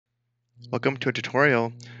Welcome to a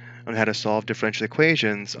tutorial on how to solve differential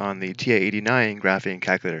equations on the TI-89 graphing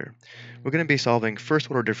calculator. We're going to be solving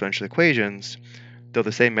first-order differential equations, though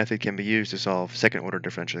the same method can be used to solve second-order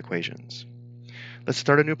differential equations. Let's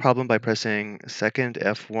start a new problem by pressing second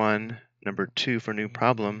F1, number 2 for new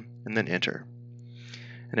problem, and then enter.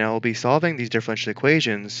 And now we'll be solving these differential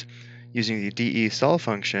equations using the DE solve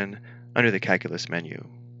function under the calculus menu.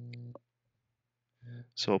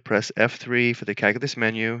 So we'll press F3 for the calculus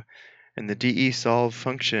menu, and the DE solve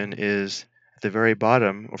function is at the very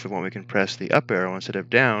bottom, or if we want, we can press the up arrow instead of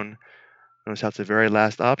down. Notice how it's the very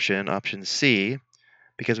last option, option C.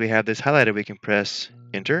 Because we have this highlighted, we can press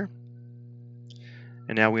enter.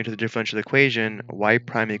 And now we enter the differential equation, y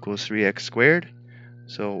prime equals 3x squared.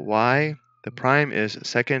 So y, the prime is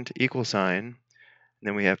second equal sign. And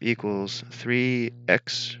then we have equals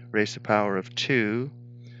 3x raised to the power of 2,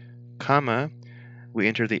 comma, we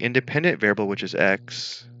enter the independent variable, which is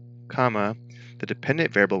x, comma, the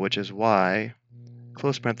dependent variable, which is y,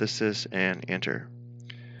 close parenthesis, and enter.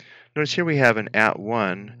 Notice here we have an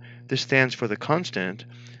 @1. This stands for the constant,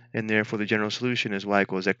 and therefore the general solution is y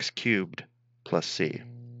equals x cubed plus c.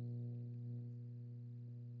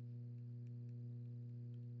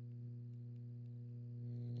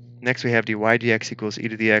 Next we have dy dx equals e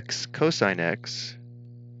to the x cosine x.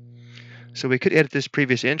 So we could edit this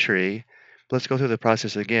previous entry, but let's go through the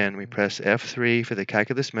process again. We press F3 for the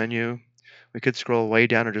calculus menu. We could scroll way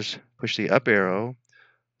down or just push the up arrow.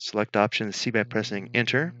 Select option C by pressing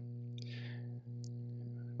enter.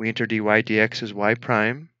 We enter dy dx as y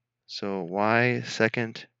prime, so y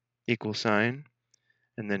second equal sign,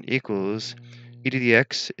 and then equals e to the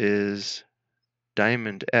x is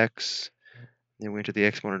diamond x, then we enter the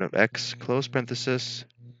exponent of x, close parenthesis,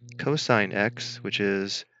 cosine x, which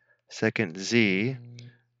is second z,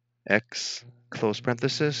 x, close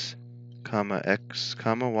parenthesis, comma x,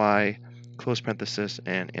 comma y, close parenthesis,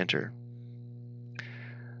 and enter.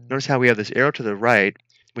 Notice how we have this arrow to the right,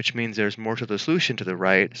 which means there's more to the solution to the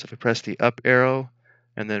right. So if we press the up arrow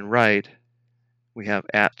and then right, we have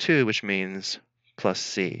 @2, which means plus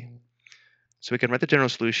c. So we can write the general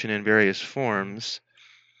solution in various forms.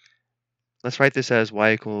 Let's write this as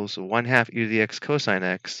y equals 1/2 e to the x cosine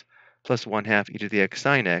x plus 1/2 e to the x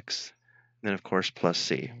sine x, and then of course plus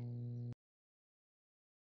c.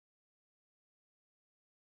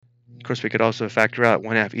 Of course, we could also factor out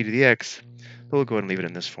 1/2 e to the x, but we'll go ahead and leave it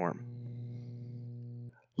in this form.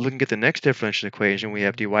 Looking at the next differential equation, we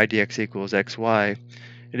have dy dx equals xy.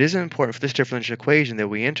 It is important for this differential equation that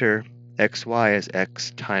we enter xy as x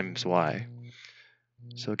times y.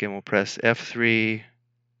 So again, we'll press F3,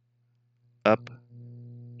 up,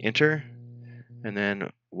 enter, and then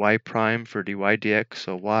y prime for dy dx,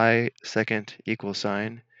 so y second equal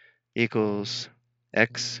sign equals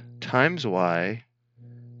x times y,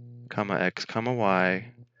 comma x, comma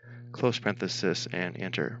y, close parenthesis, and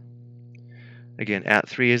enter. Again,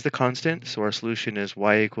 @3 is the constant, so our solution is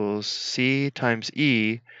y equals c times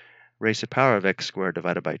e raised to the power of x squared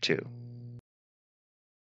divided by 2.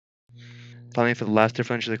 Finally, for the last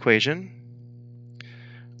differential equation,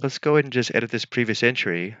 let's go ahead and just edit this previous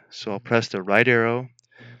entry. So I'll press the right arrow,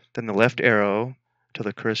 then the left arrow till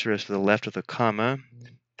the cursor is to the left of the comma,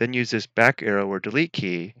 then use this back arrow or delete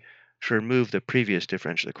key to remove the previous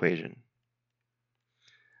differential equation.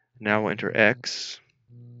 Now we'll enter x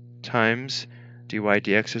times dy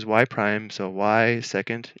dx is y prime, so y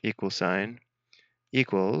second equal sign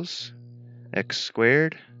equals x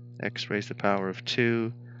squared, x raised to the power of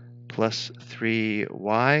 2 plus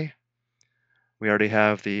 3y. We already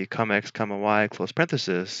have the comma x, comma y, close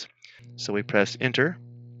parenthesis, so we press enter,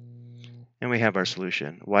 and we have our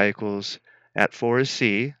solution. Y equals, @4 is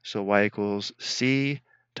c, so y equals c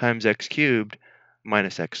times x cubed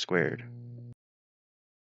minus x squared.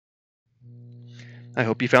 I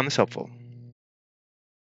hope you found this helpful.